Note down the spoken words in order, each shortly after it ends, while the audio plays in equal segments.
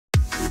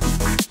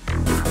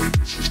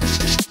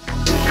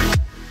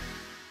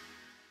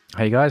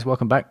Hey guys,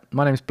 welcome back.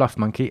 My name is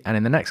Bluffmunkey, and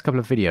in the next couple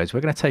of videos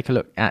we're going to take a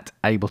look at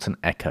Ableton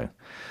Echo.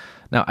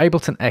 Now,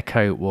 Ableton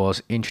Echo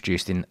was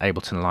introduced in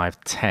Ableton Live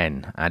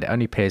 10 and it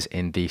only appears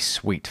in the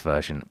Suite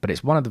version, but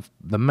it's one of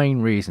the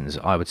main reasons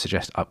I would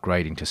suggest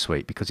upgrading to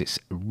Suite because it's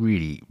a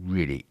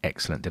really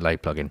excellent delay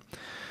plugin.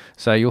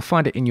 So you'll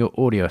find it in your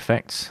audio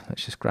effects.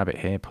 Let's just grab it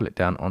here, pull it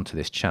down onto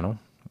this channel,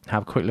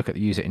 have a quick look at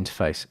the user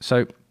interface.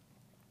 So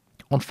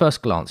on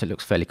first glance it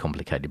looks fairly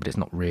complicated, but it's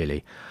not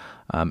really.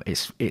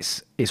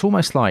 It's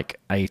almost like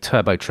a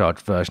turbocharged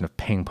version of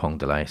ping pong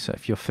delay. So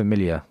if you're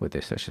familiar with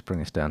this, let's just bring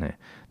this down here.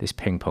 This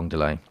ping pong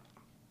delay.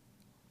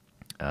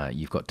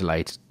 You've got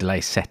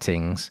delay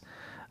settings,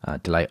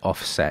 delay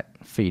offset,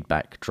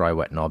 feedback, dry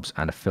wet knobs,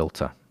 and a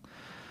filter.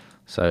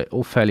 So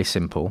all fairly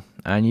simple.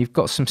 And you've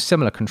got some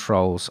similar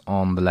controls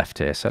on the left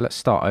here. So let's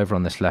start over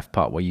on this left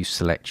part where you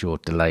select your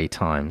delay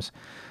times.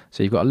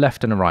 So you've got a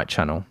left and a right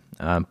channel.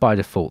 By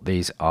default,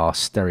 these are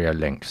stereo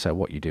linked, so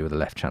what you do with the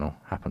left channel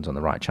happens on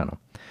the right channel.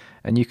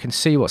 And you can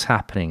see what's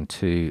happening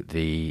to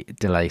the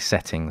delay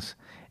settings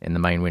in the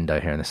main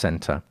window here in the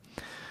center.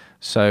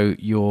 So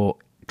your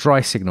dry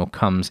signal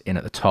comes in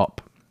at the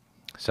top.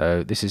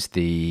 So this is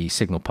the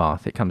signal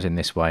path. It comes in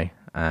this way,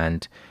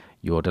 and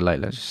your delay,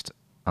 let's just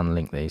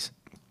unlink these.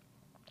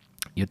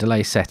 Your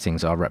delay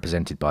settings are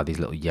represented by these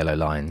little yellow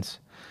lines.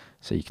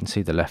 So you can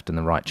see the left and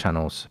the right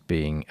channels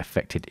being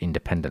affected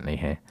independently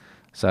here.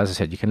 So as I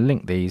said, you can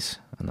link these,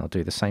 and I'll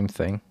do the same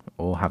thing,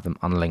 or have them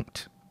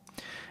unlinked.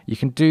 You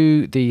can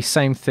do the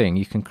same thing.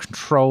 You can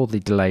control the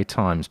delay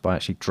times by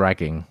actually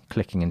dragging,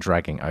 clicking and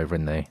dragging over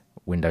in the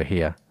window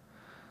here.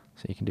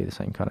 So you can do the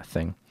same kind of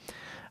thing.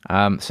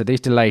 So these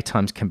delay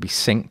times can be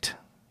synced.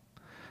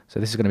 So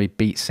this is going to be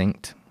beat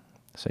synced.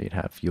 So you'd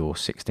have your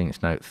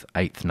 16th notes,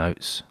 8th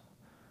notes,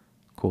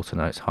 quarter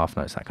notes, half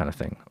notes, that kind of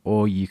thing.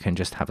 Or you can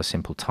just have a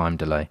simple time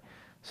delay.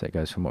 So it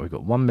goes from what we've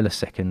got 1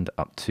 millisecond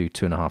up to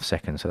 2.5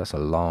 seconds. So that's a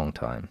long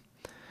time.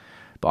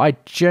 But I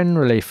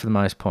generally, for the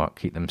most part,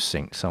 keep them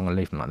synced. So I'm going to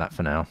leave them like that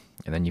for now.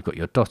 And then you've got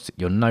your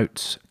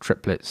notes,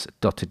 triplets,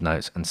 dotted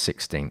notes, and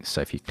 16ths.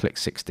 So if you click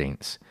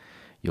 16ths,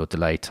 your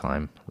delay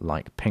time,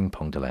 like ping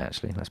pong delay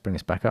actually. Let's bring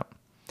this back up.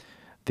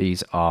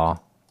 These are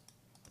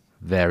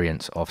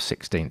variants of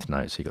 16th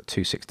notes. So you've got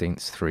 2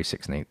 16ths, 3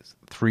 16ths,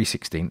 3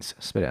 16ths,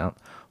 spit it out,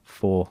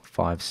 4,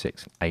 5,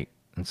 6, 8,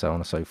 and so on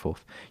and so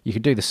forth. You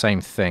could do the same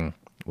thing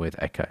with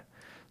Echo.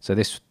 So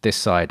this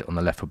side on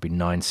the left would be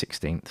 9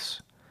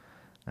 16ths,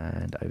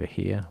 and over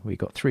here we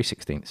got 3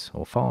 16ths,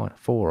 or 4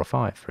 or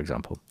 5, for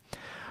example.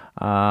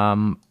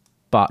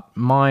 But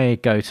my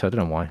go-to, I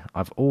don't know why,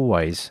 I've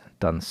always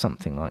done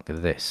something like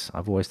this.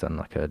 I've always done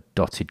like a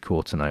dotted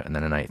quarter note and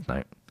then an 8th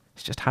note.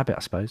 It's just habit,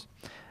 I suppose.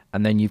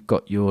 And then you've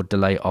got your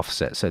delay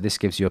offset. So this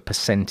gives you a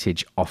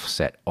percentage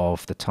offset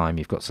of the time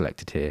you've got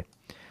selected here.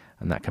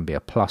 And that can be a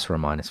plus or a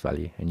minus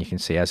value. And you can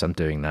see as I'm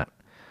doing that,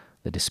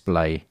 the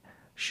display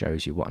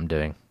shows you what I'm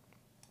doing.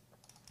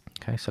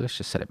 Okay, so let's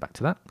just set it back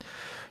to that.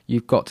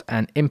 You've got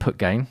an input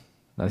gain.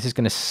 Now this is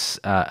going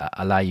to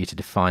allow you to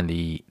define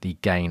the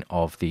gain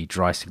of the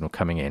dry signal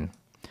coming in.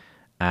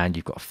 And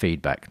you've got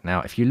feedback.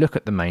 Now if you look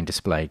at the main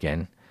display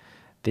again,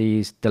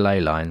 these delay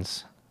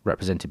lines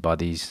represented by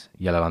these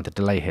yellow lines, the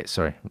delay hits,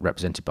 sorry,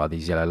 represented by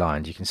these yellow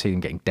lines, you can see them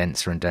getting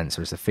denser and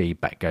denser as the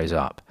feedback goes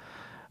up.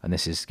 And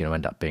this is going to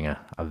end up being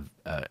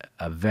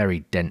a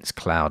very dense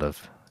cloud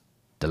of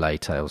delay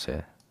tails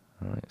here.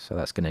 All right, so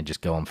that's going to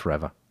just go on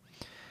forever.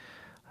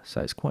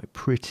 So it's quite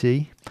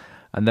pretty.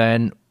 And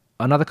then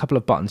another couple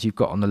of buttons you've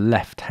got on the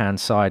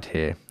left-hand side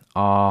here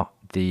are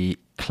the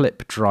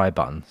clip dry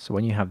button. So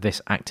when you have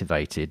this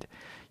activated,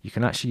 you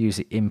can actually use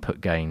the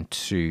input gain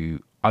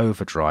to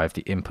overdrive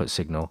the input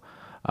signal.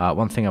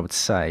 One thing I would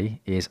say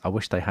is I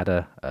wish they had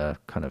a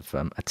kind of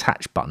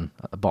attach button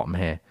at the bottom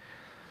here,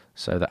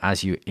 so that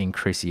as you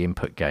increase the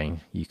input gain,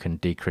 you can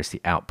decrease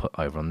the output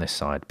over on this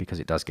side, because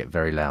it does get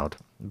very loud.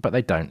 But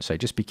they don't, so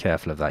just be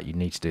careful of that. You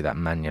need to do that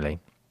manually.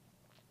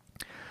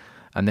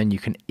 And then you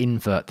can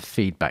invert the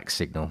feedback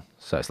signal.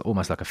 So it's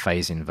almost like a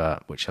phase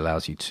invert, which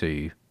allows you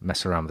to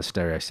mess around with the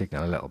stereo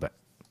signal a little bit.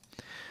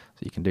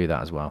 So you can do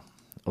that as well.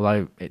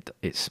 Although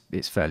it's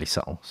fairly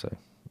subtle, so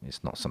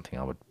it's not something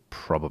I would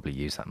probably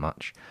use that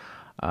much.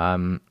 Let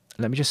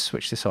me just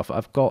switch this off.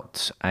 I've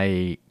got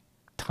a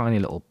tiny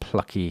little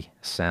plucky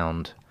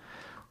sound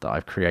that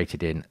I've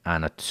created in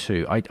Anna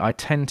 2. I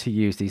tend to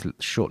use these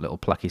short little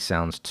plucky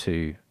sounds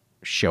to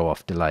show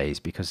off delays,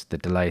 because the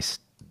delays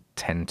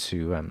tend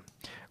to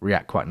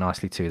react quite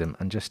nicely to them,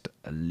 and just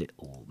a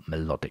little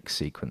melodic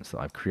sequence that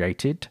I've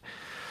created.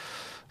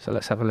 So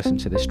let's have a listen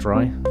to this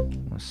dry.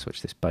 Let's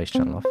switch this bass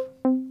channel off.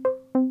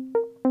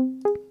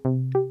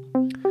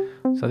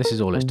 So this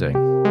is all it's doing.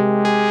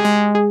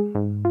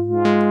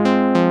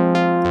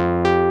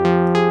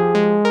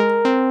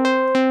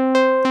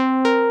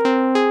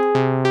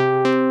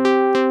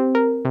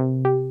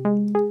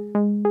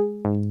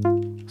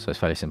 So it's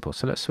fairly simple.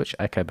 So let's switch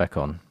Echo back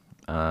on.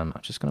 I'm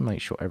just going to make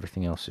sure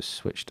everything else is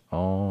switched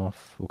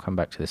off. We'll come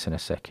back to this in a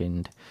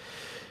second.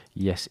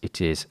 Yes,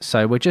 it is.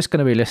 So we're just going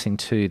to be listening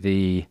to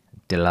the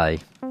delay.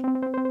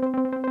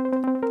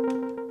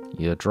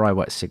 your dry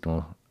wet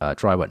signal,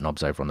 dry wet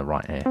knobs over on the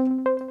right here.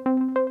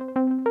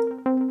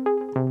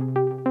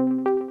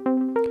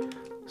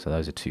 So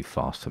those are too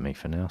fast for me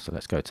for now, so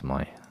let's go to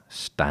my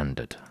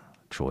standard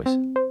choice.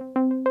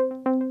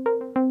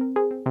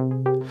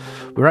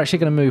 We're actually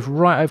going to move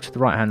right over to the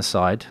right hand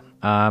side.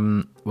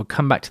 We'll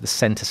come back to the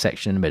center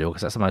section in the middle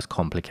because that's the most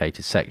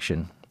complicated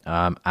section,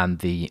 and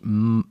the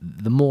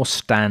more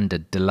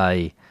standard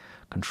delay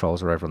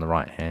controls are over on the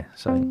right here.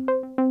 So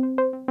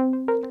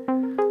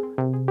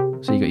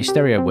you've got your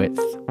stereo width,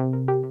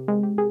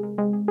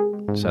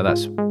 so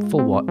that's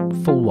full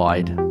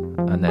wide,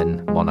 and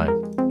then mono.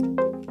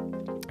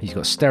 You've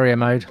got stereo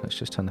mode. Let's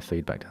just turn the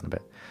feedback down a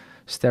bit.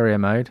 Stereo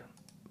mode,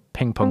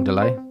 ping pong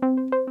delay.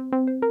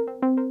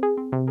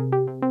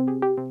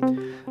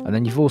 And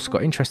then you've also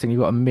got, interestingly,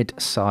 you've got a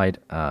mid-side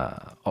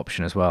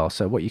option as well.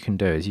 So what you can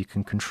do is you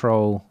can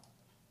control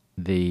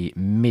the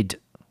mid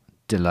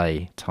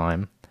delay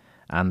time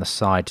and the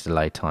side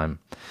delay time.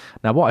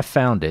 Now what I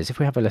found is, if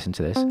we have a listen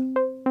to this,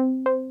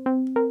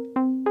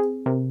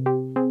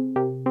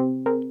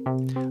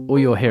 all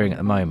you're hearing at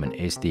the moment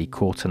is the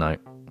quarter note.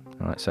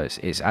 All right, so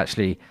it's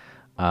actually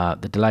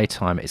the delay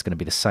time is going to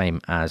be the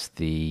same as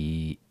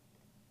the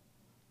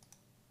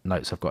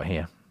notes I've got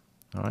here.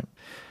 All right,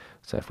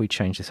 so if we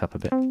change this up a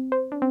bit,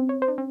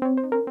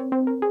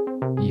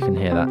 you can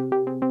hear that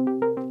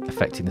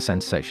affecting the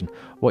center section.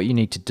 What you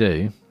need to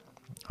do,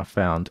 I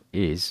found,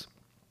 is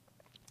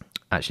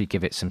actually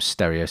give it some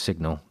stereo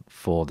signal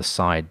for the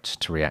sides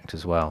to react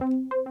as well.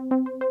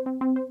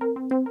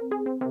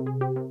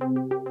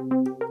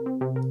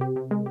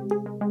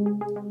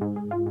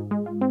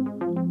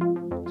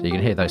 So you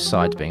can hear those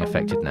sides being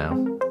affected now,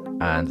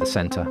 and the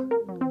center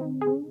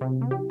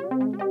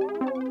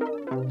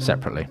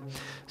separately.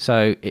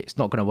 So it's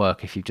not going to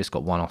work if you've just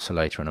got one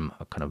oscillator and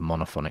a kind of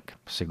monophonic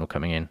signal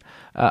coming in.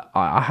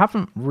 I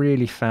haven't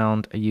really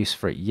found a use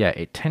for it yet.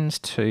 It tends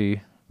to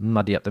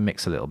muddy up the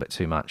mix a little bit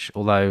too much,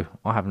 although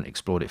I haven't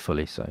explored it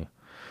fully, so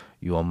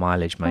your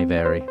mileage may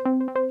vary.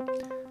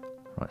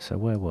 Right, so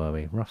where were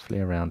we? Roughly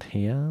around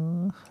here.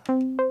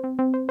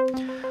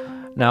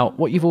 Now,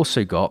 what you've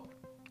also got,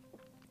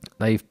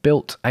 they've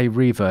built a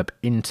reverb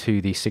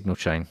into the signal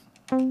chain.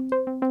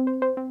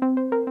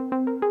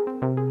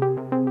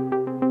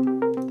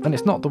 And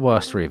it's not the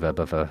worst reverb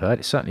I've ever heard.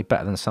 It's certainly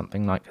better than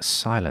something like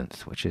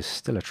Silent, which is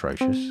still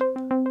atrocious.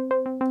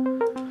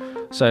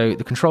 So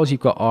the controls you've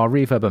got are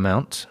reverb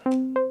amount,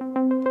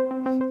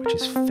 which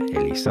is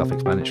fairly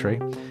self-explanatory,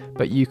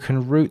 but you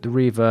can route the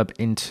reverb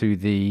into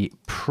the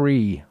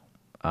pre-delay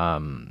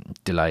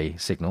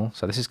signal.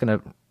 So this is going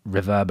to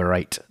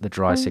reverberate the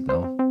dry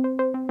signal.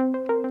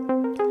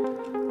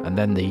 And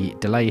then the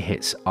delay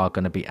hits are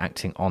going to be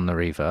acting on the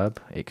reverb.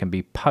 It can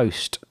be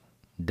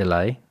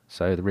post-delay,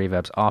 so the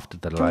reverb's after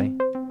the delay.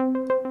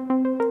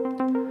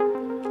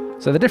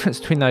 So the difference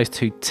between those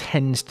two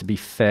tends to be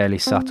fairly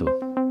subtle.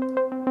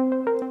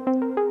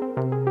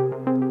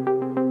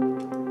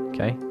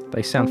 Okay,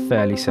 they sound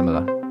fairly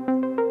similar.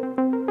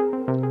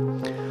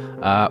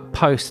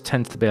 Post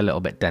tends to be a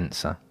little bit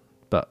denser,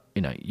 but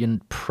you know, you're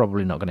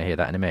probably not going to hear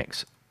that in a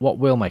mix. What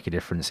will make a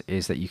difference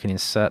is that you can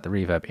insert the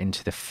reverb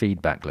into the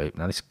feedback loop.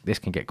 Now this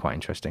can get quite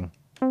interesting.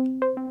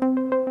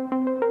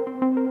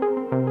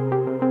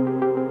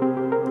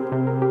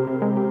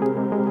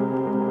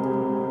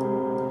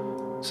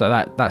 So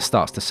that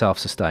starts to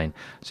self-sustain.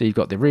 So you've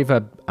got the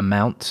reverb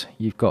amount,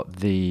 you've got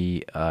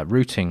the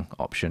routing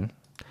option,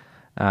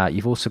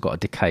 you've also got a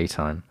decay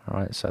time. All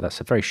right, so that's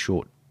a very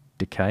short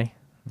decay.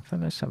 In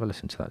fact, let's have a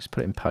listen to that. Let's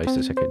put it in post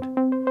a second.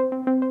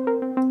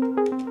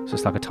 So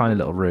it's like a tiny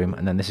little room,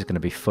 and then this is going to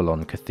be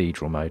full-on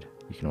cathedral mode.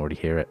 You can already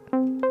hear it.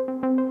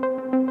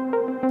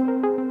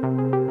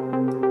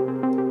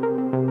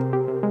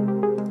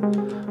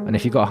 And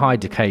if you've got a high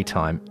decay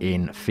time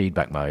in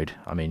feedback mode,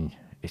 I mean,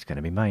 it's going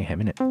to be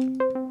mayhem, isn't it?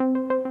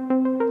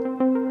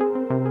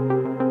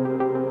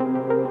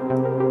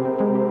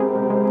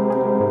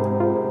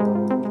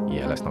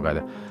 Yeah, let's not go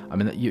there. I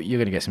mean, you're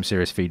going to get some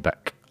serious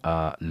feedback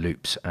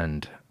loops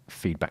and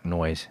feedback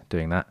noise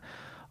doing that.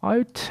 I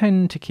would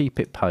tend to keep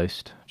it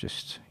post,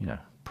 just, you know,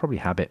 probably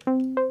habit.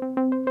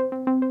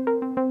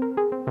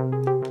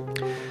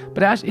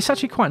 But it's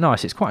actually quite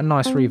nice. It's quite a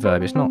nice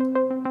reverb.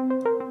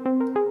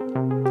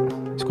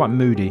 It's quite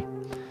moody.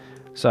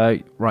 So,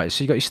 right,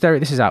 so you've got your stereo,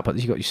 this is output,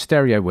 you've got your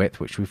stereo width,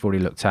 which we've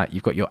already looked at.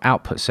 You've got your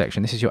output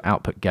section, this is your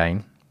output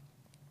gain.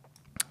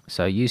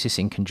 So use this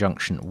in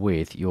conjunction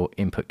with your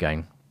input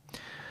gain.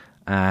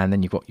 And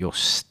then you've got your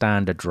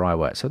standard dry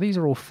wet. So these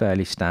are all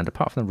fairly standard,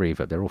 apart from the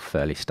reverb, they're all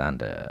fairly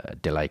standard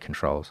delay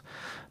controls.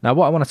 Now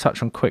what I want to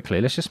touch on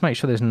quickly, let's just make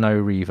sure there's no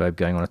reverb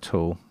going on at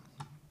all.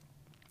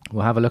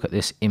 We'll have a look at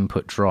this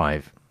input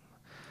drive.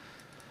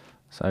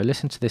 So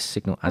listen to this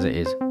signal as it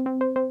is.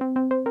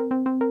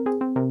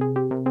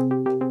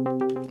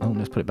 Oh,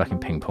 let's put it back in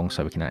ping pong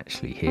so we can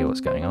actually hear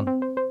what's going on.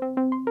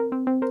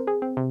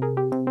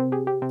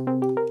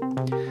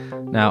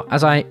 Now,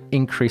 as I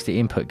increase the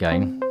input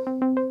gain,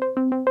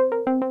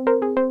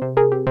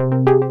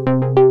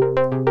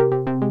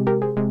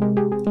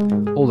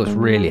 all that's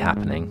really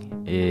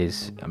happening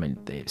is, I mean,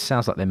 it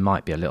sounds like there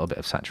might be a little bit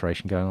of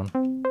saturation going on.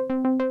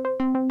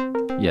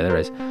 Yeah, there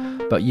is.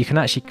 But you can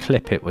actually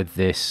clip it with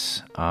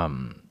this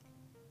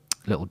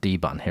little D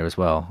button here as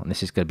well, and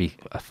this is going to be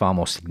a far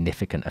more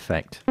significant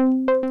effect.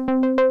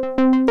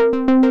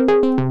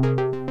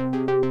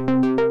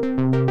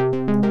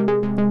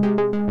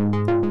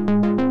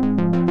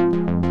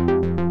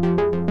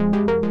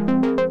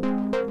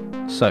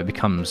 So it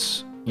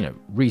becomes, you know,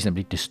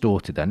 reasonably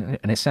distorted then,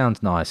 and it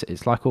sounds nice.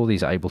 It's like all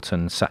these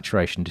Ableton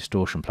saturation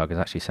distortion plugins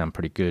actually sound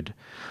pretty good.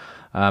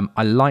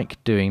 I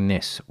like doing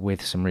this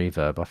with some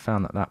reverb. I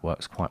found that that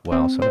works quite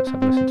well, so let's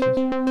have a listen to this.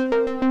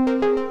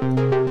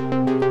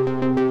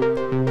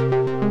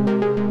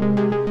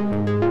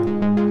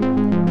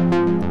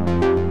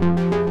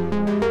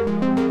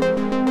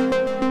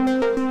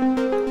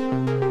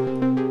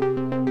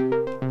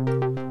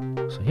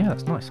 So yeah,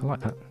 that's nice, I like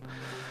that.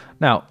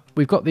 Now,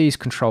 we've got these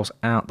controls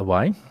out the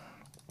way.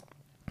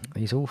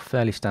 These are all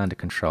fairly standard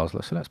controls,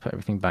 so let's put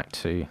everything back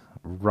to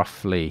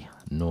roughly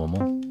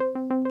normal.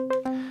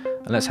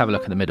 And let's have a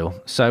look at the middle.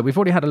 So we've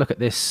already had a look at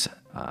this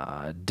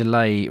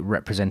delay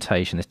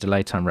representation, this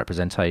delay time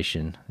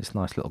representation, this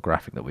nice little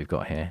graphic that we've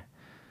got here.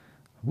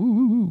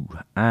 Woo!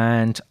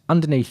 And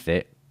underneath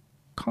it,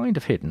 kind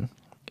of hidden,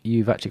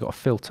 you've actually got a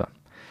filter.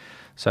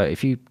 So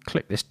if you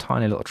click this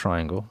tiny little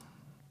triangle,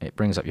 it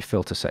brings up your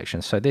filter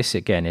section. So this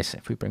again is,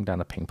 if we bring down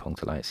the ping pong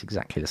delay, it's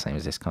exactly the same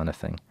as this kind of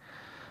thing.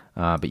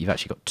 But you've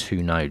actually got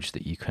two nodes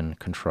that you can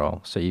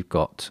control. So you've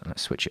got,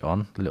 let's switch it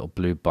on, the little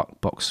blue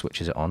box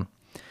switches it on.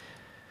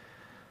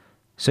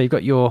 So you've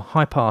got your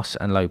high pass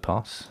and low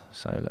pass.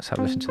 So let's have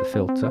a listen to the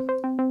filter.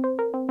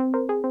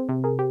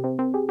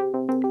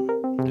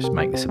 Just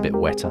make this a bit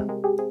wetter.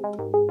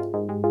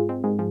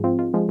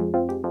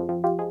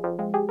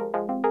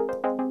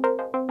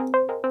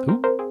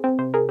 Ooh.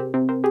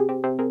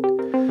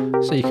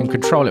 So you can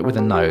control it with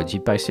the nodes.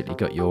 You've basically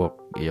got your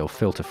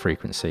filter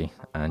frequency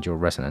and your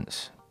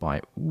resonance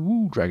by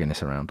dragging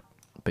this around.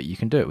 But you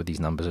can do it with these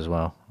numbers as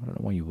well. I don't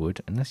know why you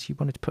would, unless you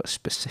wanted to put a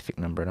specific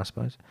number in, I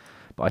suppose.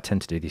 But I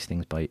tend to do these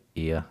things by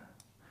ear,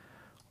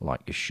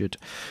 like you should.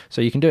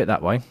 So you can do it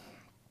that way,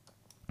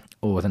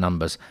 or with the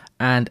numbers.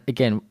 And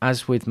again,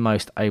 as with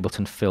most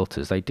Ableton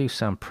filters, they do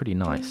sound pretty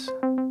nice.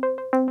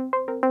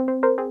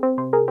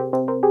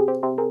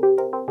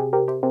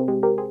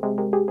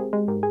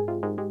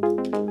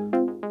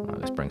 Right,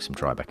 let's bring some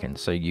dry back in.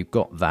 So you've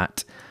got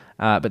that.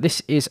 But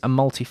this is a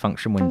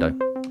multi-function window.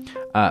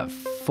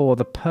 For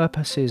the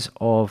purposes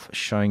of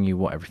showing you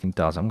what everything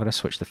does, I'm going to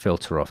switch the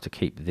filter off to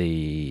keep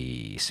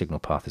the signal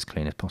path as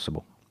clean as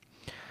possible.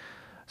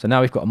 So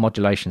now we've got a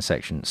modulation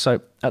section.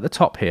 So at the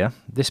top here,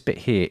 this bit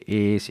here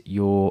is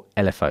your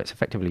LFO. It's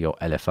effectively your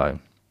LFO.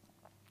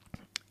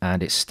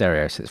 And it's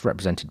stereo, so it's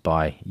represented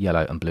by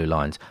yellow and blue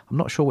lines. I'm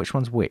not sure which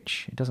one's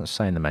which. It doesn't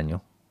say in the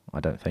manual, I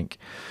don't think.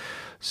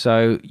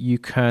 So you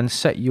can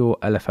set your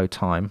LFO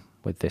time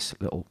with this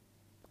little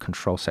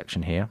control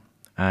section here.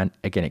 And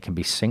again, it can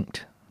be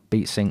synced,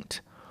 beat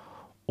synced,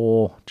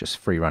 or just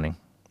free running.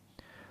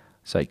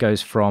 So it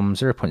goes from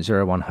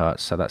 0.01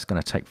 Hertz, so that's going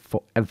to take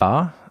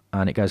forever,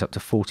 and it goes up to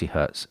 40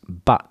 Hertz.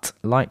 But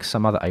like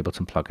some other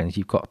Ableton plugins,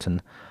 you've got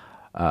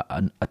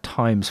a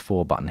times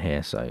 4 button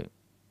here. So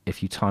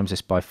if you times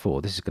this by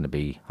 4, this is going to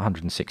be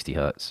 160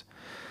 Hertz.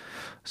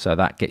 So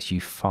that gets you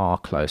far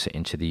closer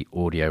into the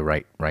audio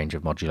rate range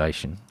of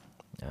modulation.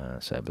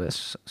 So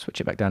let's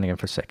switch it back down again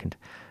for a second.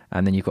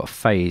 And then you've got a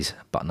phase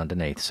button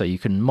underneath. So you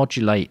can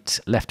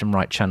modulate left and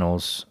right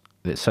channels.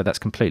 So that's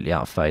completely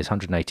out of phase,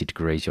 180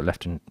 degrees. Your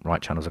left and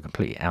right channels are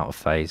completely out of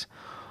phase,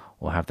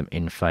 or have them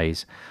in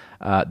phase.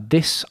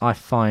 This I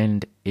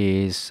find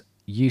is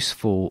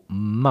useful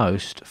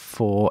most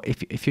for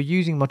if you're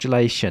using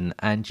modulation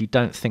and you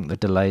don't think the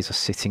delays are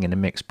sitting in a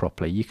mix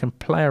properly. You can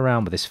play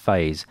around with this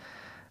phase,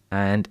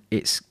 and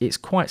it's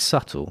quite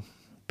subtle,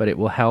 but it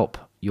will help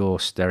your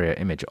stereo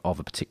image of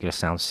a particular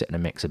sound sit in a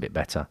mix a bit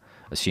better,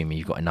 assuming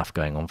you've got enough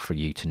going on for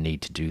you to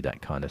need to do that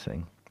kind of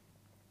thing.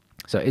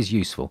 So it is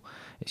useful.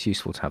 It's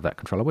useful to have that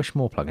control. I wish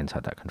more plugins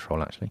had that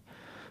control actually,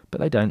 but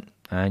they don't.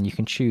 And you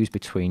can choose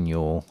between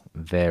your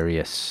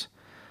various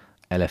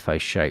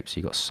LFO shapes.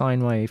 You've got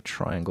sine wave,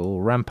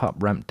 triangle, ramp up,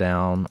 ramp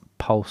down,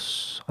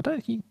 pulse. I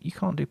don't think you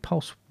can't do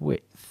pulse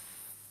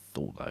width,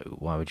 although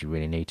why would you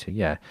really need to?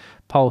 Yeah,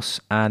 pulse,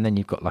 and then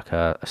you've got like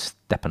a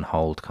step and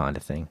hold kind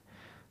of thing.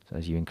 So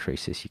as you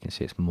increase this, you can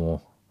see it's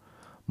more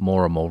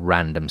and more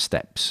random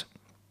steps.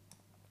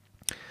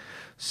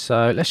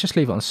 So let's just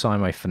leave it on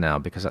sine wave for now,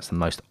 because that's the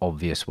most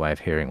obvious way of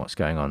hearing what's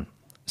going on.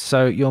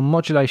 So your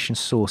modulation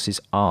sources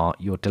are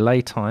your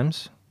delay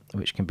times,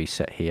 which can be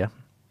set here,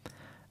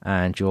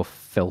 and your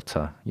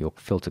filter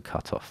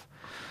cutoff.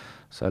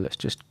 So let's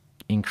just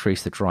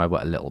increase the dry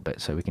wet a little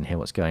bit so we can hear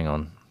what's going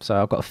on.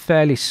 So I've got a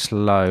fairly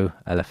slow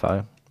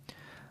LFO,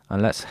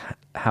 and let's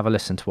have a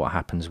listen to what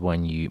happens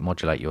when you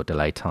modulate your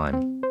delay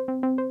time.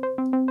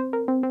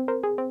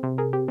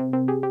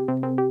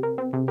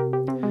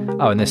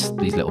 Oh, and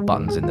these little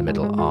buttons in the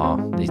middle are,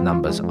 these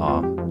numbers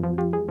are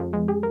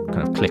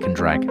kind of click and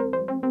drag.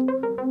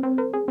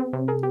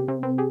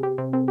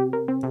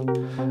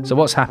 So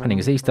what's happening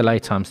is these delay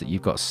times that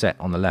you've got set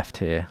on the left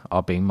here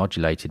are being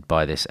modulated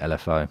by this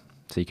LFO.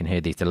 So you can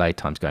hear these delay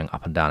times going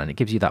up and down, and it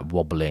gives you that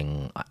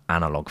wobbling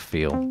analog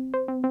feel.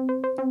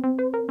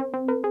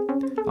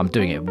 I'm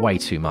doing it way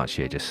too much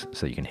here just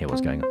so you can hear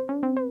what's going on.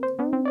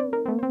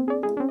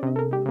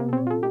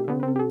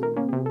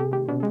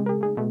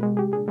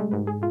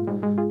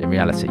 In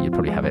reality, you'd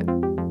probably have it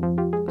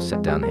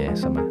set down here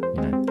somewhere,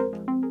 you know,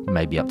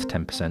 maybe up to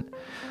 10%.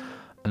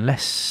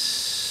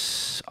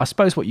 Unless, I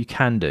suppose what you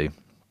can do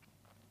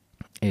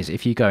is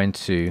if you go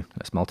into,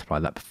 let's multiply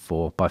that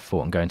by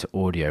 4 and go into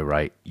audio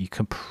rate, you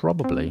can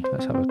probably,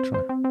 let's have a try.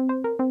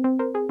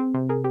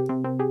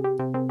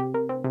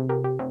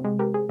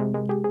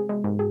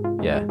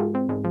 Yeah.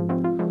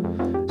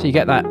 So you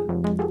get that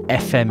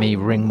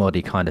FME ring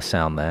modi kind of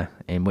sound there,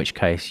 in which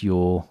case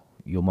your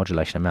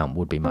modulation amount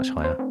would be much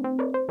higher.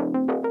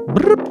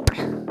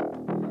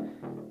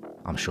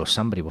 I'm sure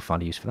somebody will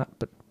find a use for that,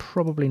 but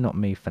probably not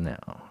me for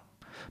now.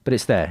 But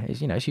it's there. It's,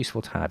 you know, it's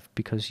useful to have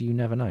because you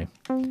never know.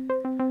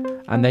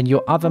 And then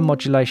your other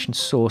modulation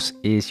source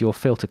is your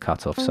filter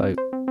cutoff. So,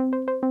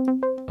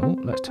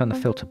 let's turn the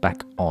filter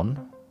back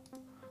on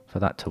for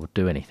that to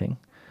do anything.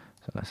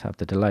 So let's have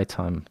the delay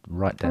time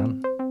right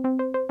down.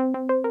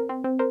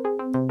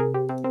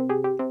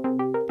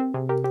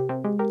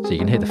 So you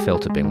can hear the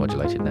filter being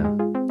modulated now.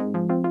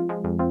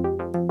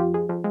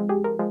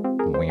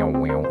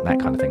 That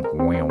kind of thing.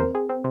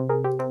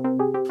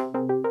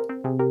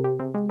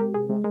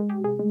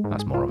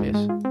 That's more obvious.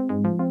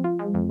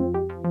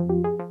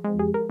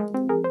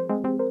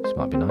 This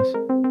might be nice.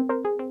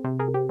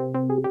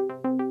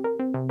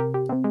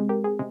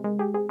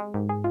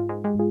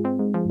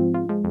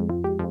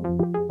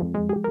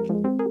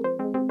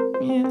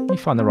 Yeah, you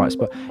find the right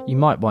spot. You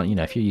might want, you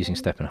know, if you're using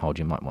step and hold,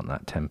 you might want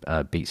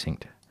that beat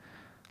synced.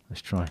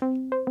 Let's try.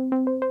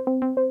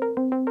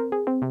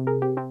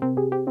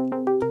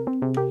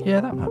 Yeah,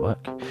 that might work.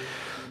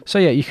 So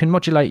yeah, you can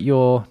modulate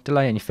your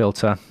delay and your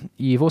filter.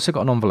 You've also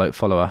got an envelope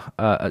follower.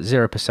 At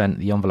 0%,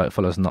 the envelope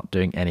follower is not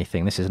doing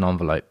anything. This is an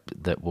envelope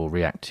that will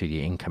react to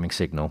the incoming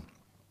signal.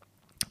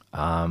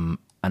 And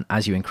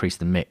as you increase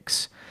the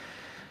mix,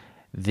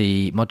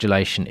 the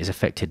modulation is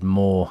affected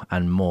more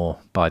and more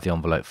by the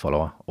envelope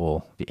follower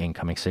or the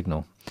incoming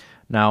signal.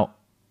 Now,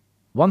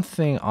 one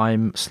thing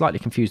I'm slightly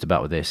confused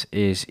about with this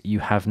is you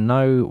have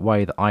no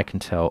way that I can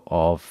tell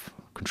of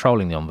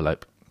controlling the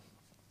envelope,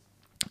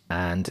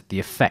 and the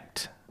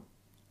effect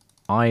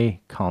I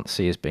can't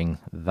see as being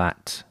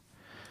that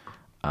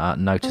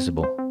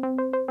noticeable.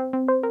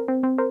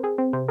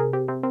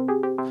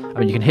 I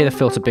mean, you can hear the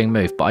filter being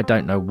moved, but I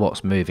don't know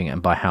what's moving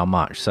and by how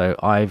much. So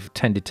I've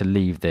tended to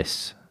leave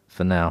this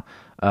for now.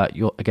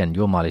 Again,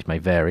 your mileage may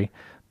vary,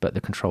 but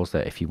the control's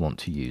there if you want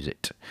to use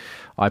it.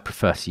 I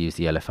prefer to use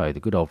the LFO, the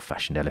good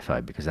old-fashioned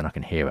LFO, because then I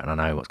can hear it and I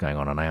know what's going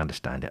on and I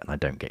understand it and I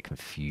don't get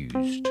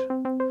confused.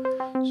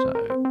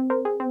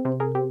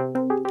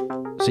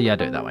 So yeah, I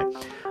do it that way.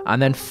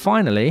 And then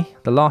finally,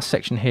 the last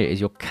section here is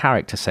your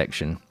character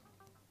section.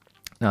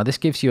 Now this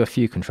gives you a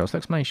few controls.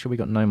 Let's make sure we've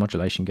got no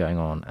modulation going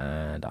on,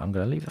 and I'm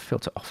going to leave the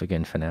filter off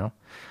again for now.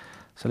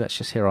 So let's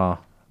just hear our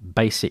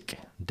basic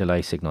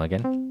delay signal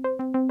again.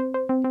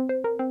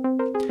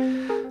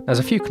 There's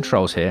a few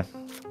controls here.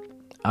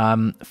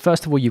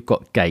 First of all, you've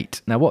got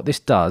gate. Now what this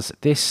does,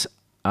 this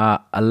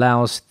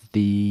allows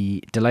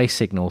the delay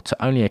signal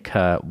to only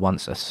occur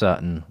once a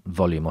certain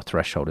volume or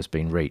threshold has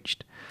been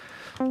reached.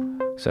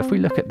 So if we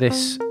look at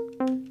this,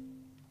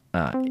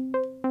 if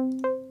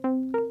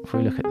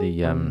we look at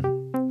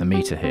the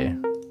meter here,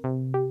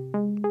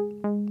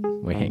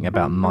 we're hitting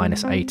about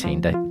minus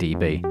 18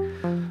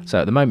 dB. So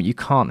at the moment you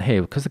can't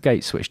hear, because the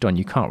gate's switched on,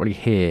 you can't really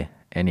hear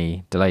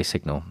any delay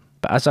signal.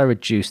 But as I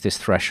reduce this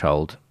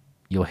threshold,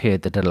 you'll hear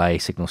the delay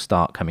signal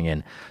start coming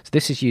in. So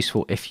this is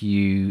useful if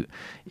you've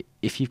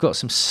got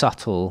some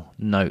subtle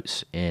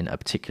notes in a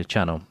particular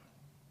channel.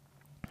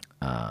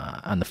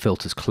 And the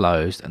filter's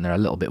closed and they're a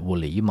little bit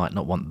woolly, you might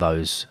not want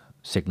those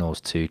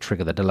signals to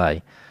trigger the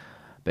delay.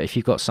 But if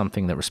you've got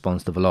something that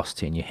responds to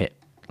velocity and you hit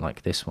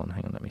like this one,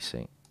 hang on, let me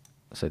see.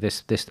 So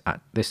this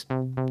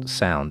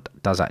sound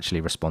does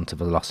actually respond to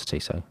velocity.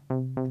 So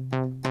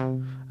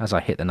as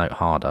I hit the note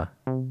harder,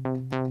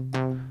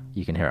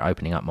 you can hear it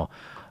opening up more.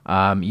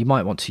 You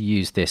might want to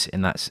use this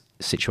in that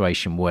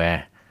situation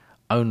where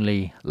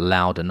only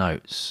louder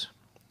notes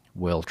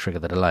will trigger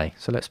the delay.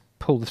 So let's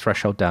pull the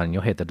threshold down and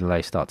you'll hear the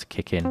delay start to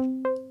kick in.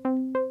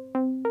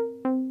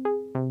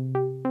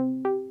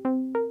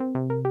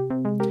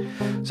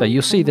 So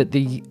you'll see that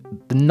the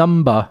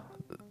number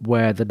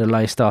where the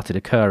delay started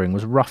occurring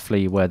was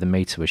roughly where the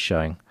meter was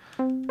showing.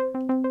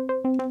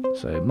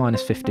 So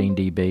minus 15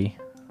 dB.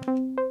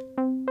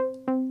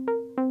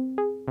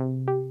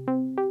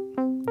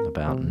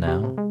 About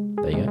now.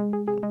 There you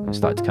go. It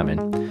started to come in.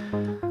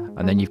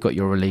 And then you've got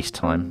your release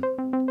time,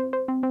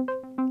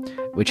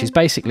 which is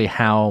basically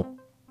how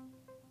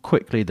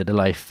quickly the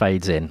delay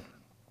fades in.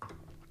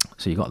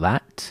 So you've got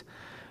that.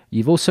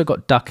 You've also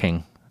got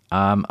ducking.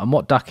 And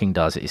what ducking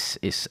does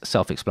is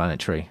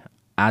self-explanatory.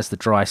 As the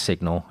dry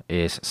signal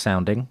is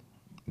sounding,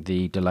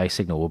 the delay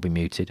signal will be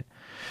muted.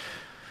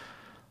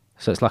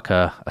 So it's like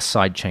a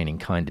side chaining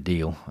kind of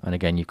deal. And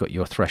again, you've got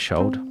your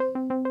threshold.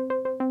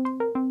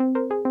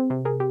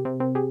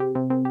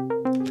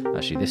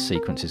 Actually, this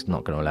sequence is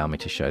not going to allow me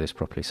to show this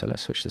properly, so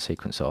let's switch the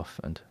sequence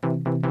off. And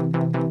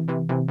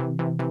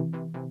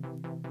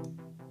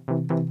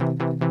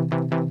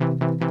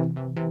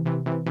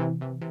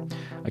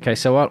okay,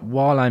 so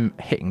while I'm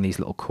hitting these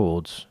little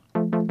chords,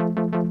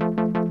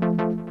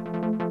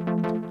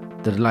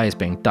 the delay is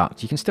being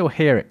ducked. You can still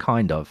hear it,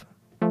 kind of.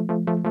 You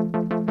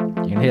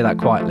can hear that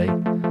quietly,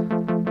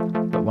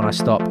 but when I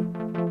stop,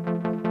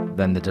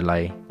 then the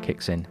delay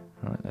kicks in.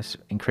 All right, let's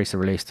increase the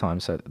release time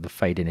so that the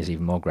fade in is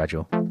even more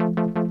gradual.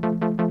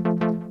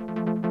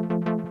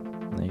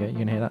 There you go, you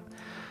can hear that.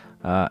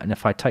 And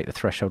if I take the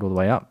threshold all the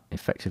way up,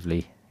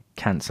 effectively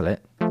cancel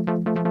it,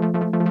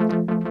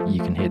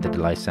 you can hear the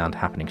delay sound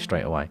happening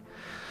straight away.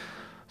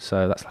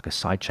 So that's like a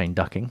sidechain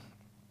ducking.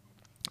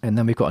 And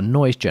then we've got a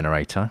noise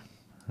generator.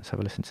 Let's have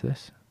a listen to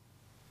this.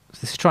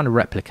 So this is trying to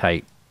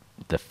replicate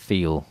the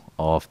feel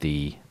of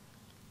the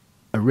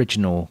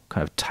original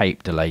kind of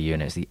tape delay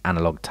units, the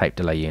analog tape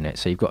delay unit.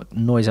 So you've got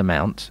noise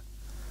amount,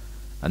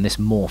 and this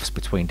morphs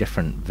between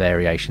different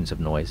variations of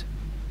noise.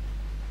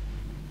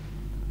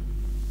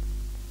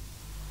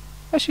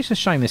 Actually, it's a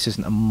shame this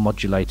isn't a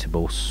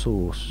modulatable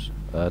source,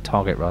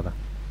 target rather.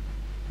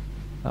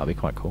 That would be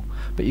quite cool,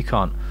 but you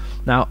can't.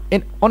 Now,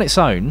 on its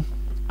own,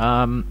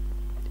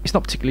 it's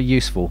not particularly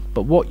useful,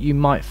 but what you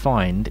might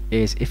find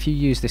is if you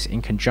use this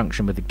in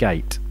conjunction with the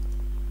gate.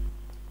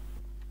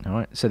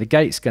 Alright, so the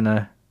gate's going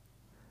to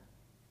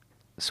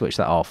switch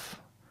that off,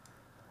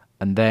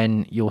 and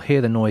then you'll hear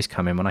the noise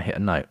come in when I hit a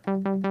note.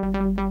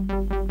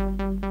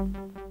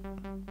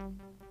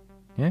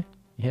 Yeah,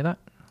 you hear that?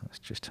 Let's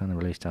just turn the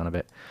release down a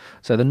bit.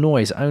 So the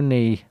noise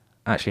only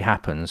actually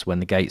happens when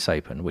the gate's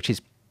open, which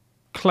is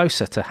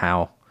closer to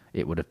how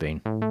it would have been.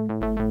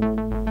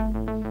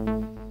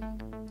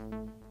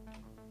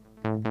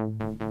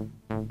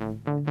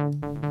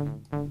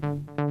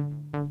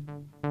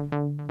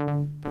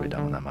 Probably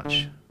don't want that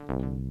much.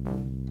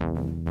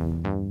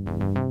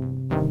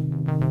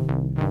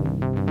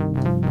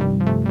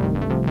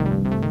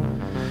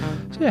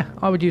 So yeah,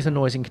 I would use the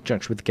noise in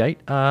conjunction with the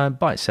gate.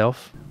 By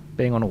itself,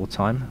 being on all the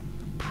time,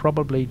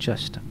 probably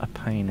just a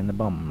pain in the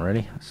bum,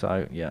 really.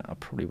 So yeah, I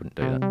probably wouldn't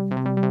do that.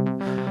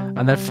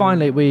 And then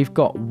finally, we've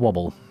got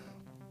wobble.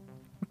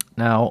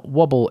 Now,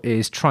 wobble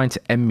is trying to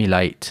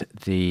emulate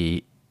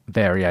the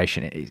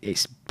variation.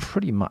 It's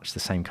pretty much the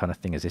same kind of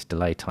thing as this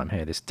delay time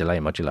here, this delay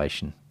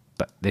modulation,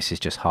 but this is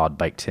just hard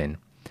baked in.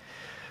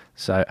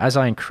 So as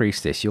I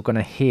increase this, you're going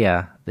to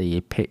hear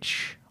the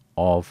pitch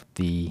of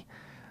the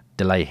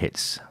delay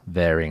hits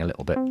varying a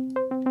little bit.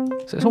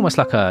 So it's almost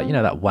like a, you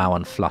know, that wow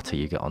and flutter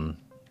you get on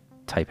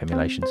tape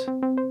emulations.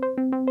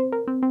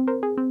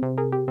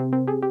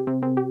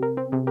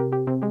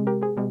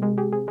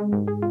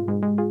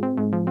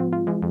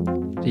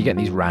 So you get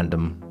these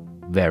random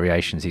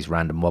variations, these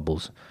random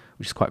wobbles,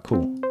 which is quite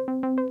cool.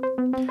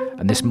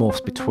 And this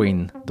morphs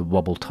between the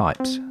wobble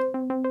types.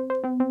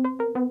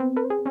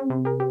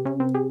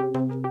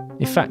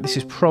 In fact, this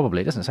is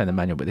probably, it doesn't say in the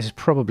manual, but this is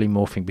probably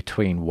morphing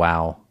between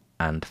wow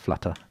and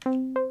flutter.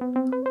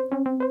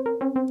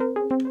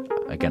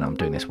 Again, I'm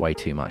doing this way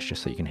too much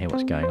just so you can hear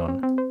what's going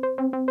on.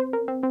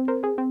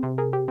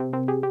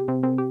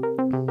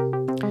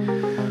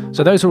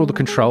 So those are all the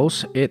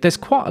controls. There's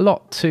quite a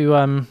lot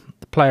to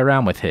play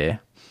around with here.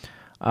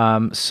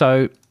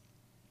 So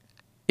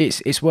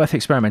it's worth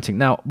experimenting.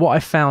 Now, what I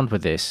found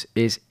with this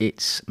is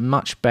it's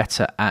much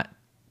better at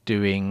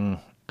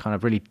doing kind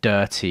of really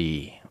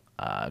dirty,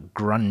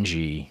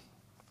 grungy,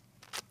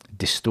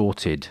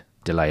 distorted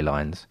delay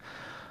lines.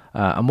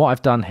 And what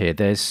I've done here,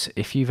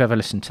 if you've ever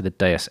listened to the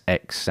Deus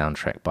Ex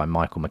soundtrack by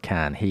Michael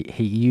McCann,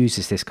 he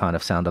uses this kind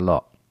of sound a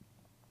lot.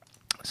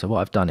 So what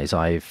I've done is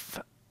I've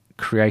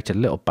created a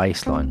little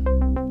bass line.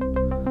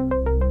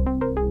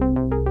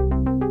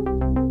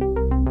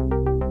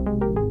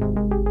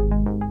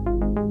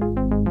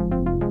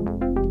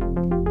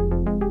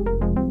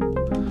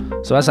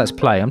 So as that's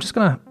play, I'm just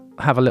going to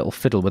have a little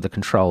fiddle with the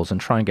controls and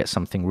try and get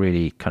something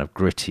really kind of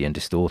gritty and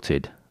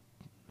distorted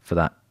for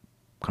that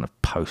kind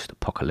of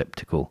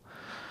post-apocalyptical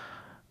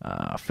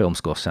film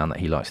score sound that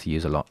he likes to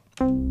use a lot.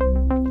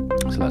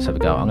 So let's have a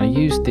go. I'm going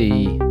to use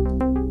the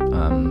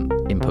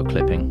input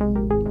clipping.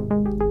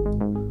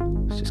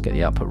 Let's just get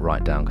the output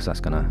right down because that's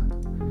gonna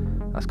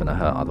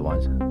hurt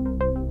otherwise.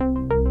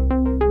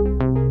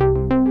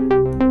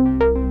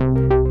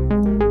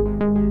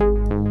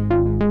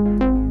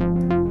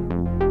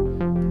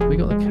 We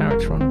got the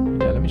character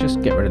on. Yeah, let me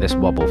just get rid of this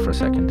wobble for a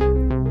second.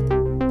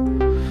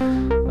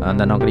 And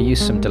then I'm going to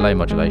use some delay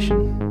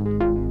modulation.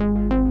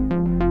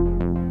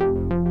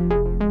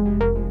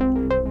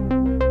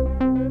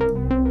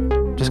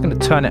 Just going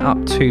to turn it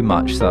up too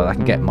much so that I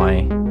can get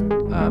my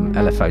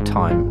LFO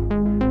time.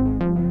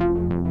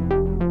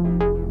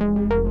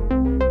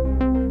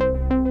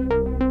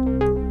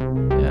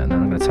 Yeah, and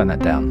then I'm going to turn that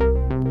down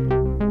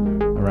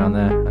around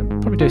there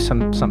and probably do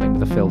something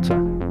with the filter.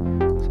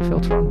 Is the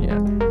filter on? Yeah.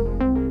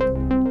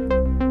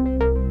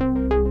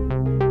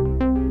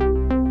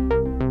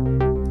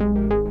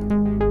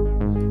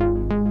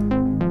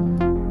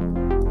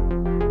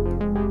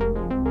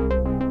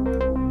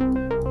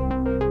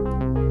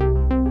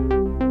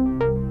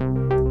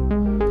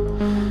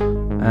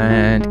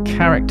 And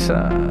character,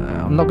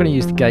 I'm not going to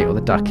use the gate or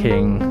the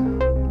ducking.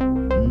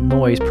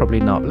 Noise, probably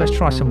not, but let's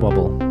try some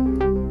wobble.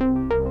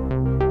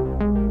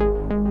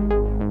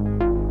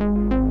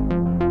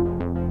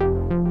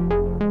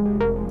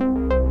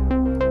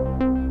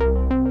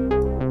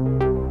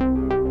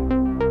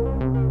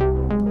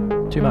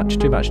 Too much,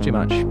 too much, too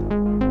much.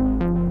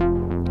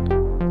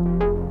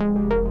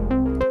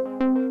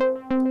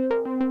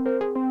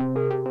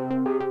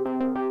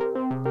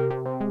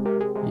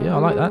 Yeah, I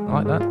like that, I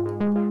like that.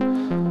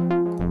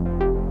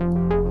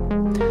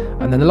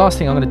 And then the last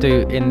thing I'm going to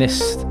do in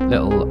this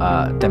little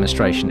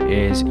demonstration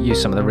is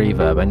use some of the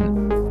reverb.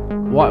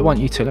 And what I want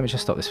you to, let me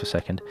just stop this for a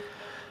second.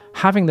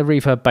 Having the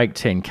reverb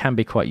baked in can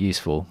be quite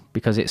useful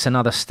because it's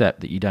another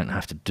step that you don't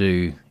have to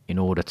do in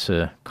order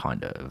to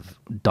kind of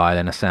dial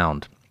in a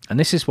sound. And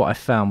this is what I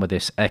found with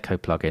this Echo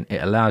plugin.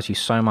 It allows you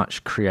so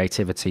much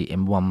creativity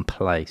in one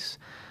place.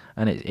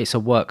 And it's a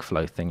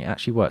workflow thing. It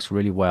actually works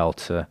really well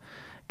to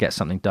get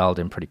something dialed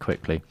in pretty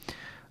quickly.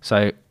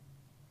 So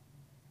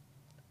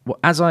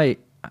as I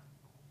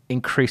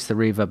increase the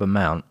reverb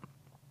amount,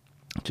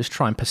 just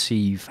try and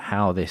perceive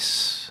how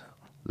this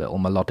little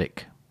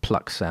melodic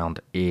pluck sound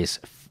is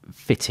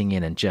fitting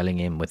in and gelling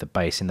in with the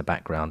bass in the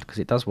background, because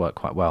it does work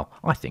quite well,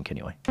 I think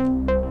anyway.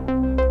 I'm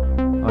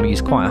going to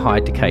use quite a high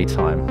decay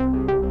time.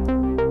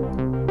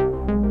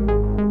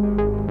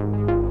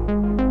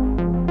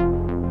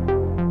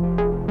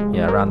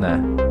 Yeah, around there.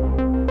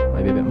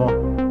 Maybe a bit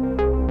more.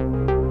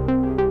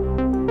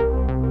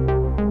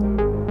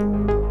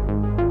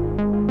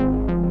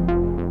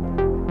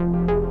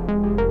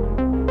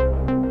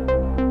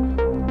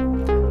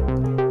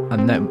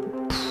 And then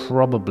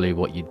probably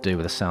what you'd do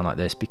with a sound like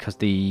this, because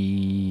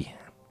the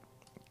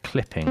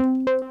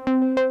clipping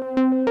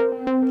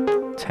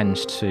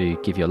tends to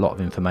give you a lot of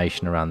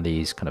information around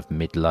these kind of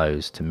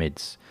mid-lows to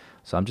mids.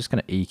 So I'm just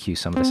going to EQ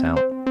some of this out.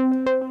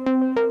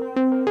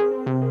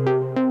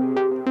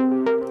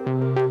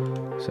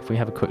 So if we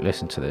have a quick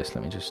listen to this,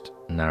 let me just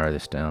narrow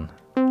this down.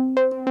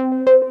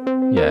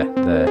 Yeah,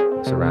 there,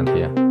 it's around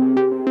here.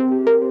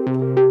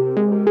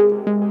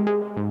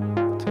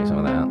 Take some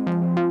of that out.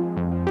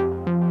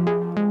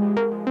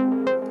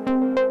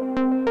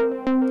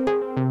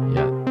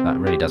 Yeah, that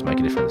really does make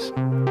a difference.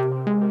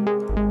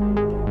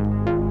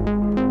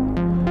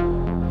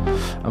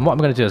 And what I'm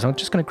going to do is I'm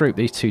just going to group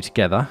these two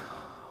together.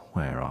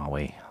 Where are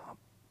we?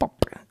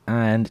 Bop.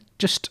 And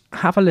just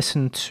have a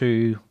listen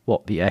to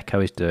what the Echo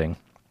is doing.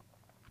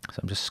 So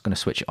I'm just going to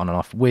switch it on and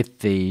off with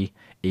the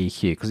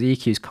EQ, because the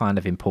EQ is kind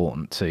of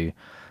important to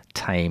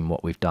tame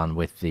what we've done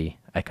with the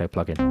Echo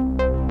plugin.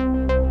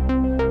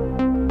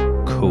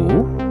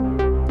 Cool.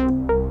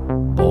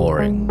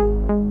 Boring.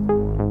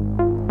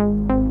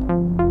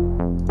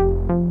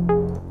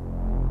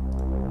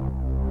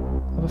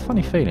 I have a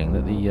funny feeling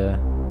that the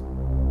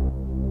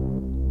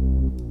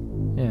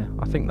yeah,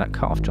 I think that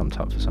cutoff jumped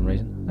up for some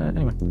reason.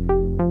 Anyway,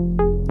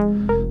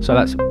 so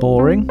that's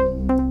boring.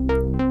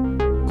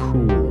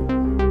 Cool.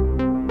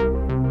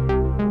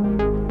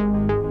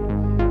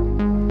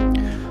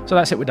 So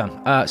that's it, we're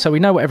done. So we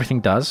know what everything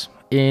does.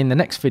 In the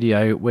next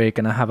video, we're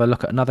going to have a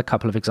look at another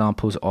couple of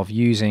examples of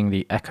using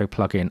the Echo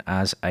plugin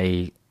as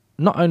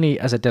not only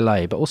as a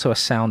delay, but also a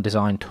sound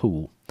design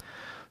tool.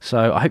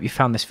 So I hope you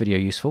found this video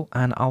useful,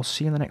 and I'll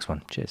see you in the next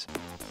one. Cheers.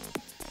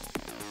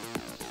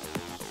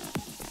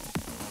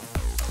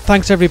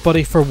 Thanks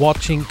everybody for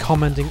watching,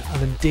 commenting,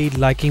 and indeed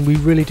liking. We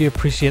really do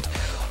appreciate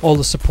all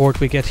the support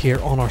we get here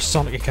on our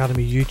Sonic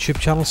Academy YouTube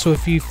channel. So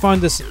if you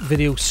found this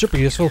video super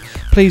useful,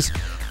 please,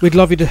 we'd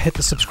love you to hit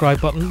the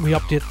subscribe button. We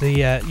update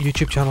the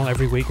YouTube channel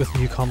every week with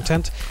new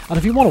content. And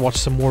if you want to watch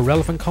some more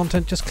relevant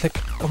content, just click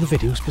on the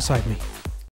videos beside me.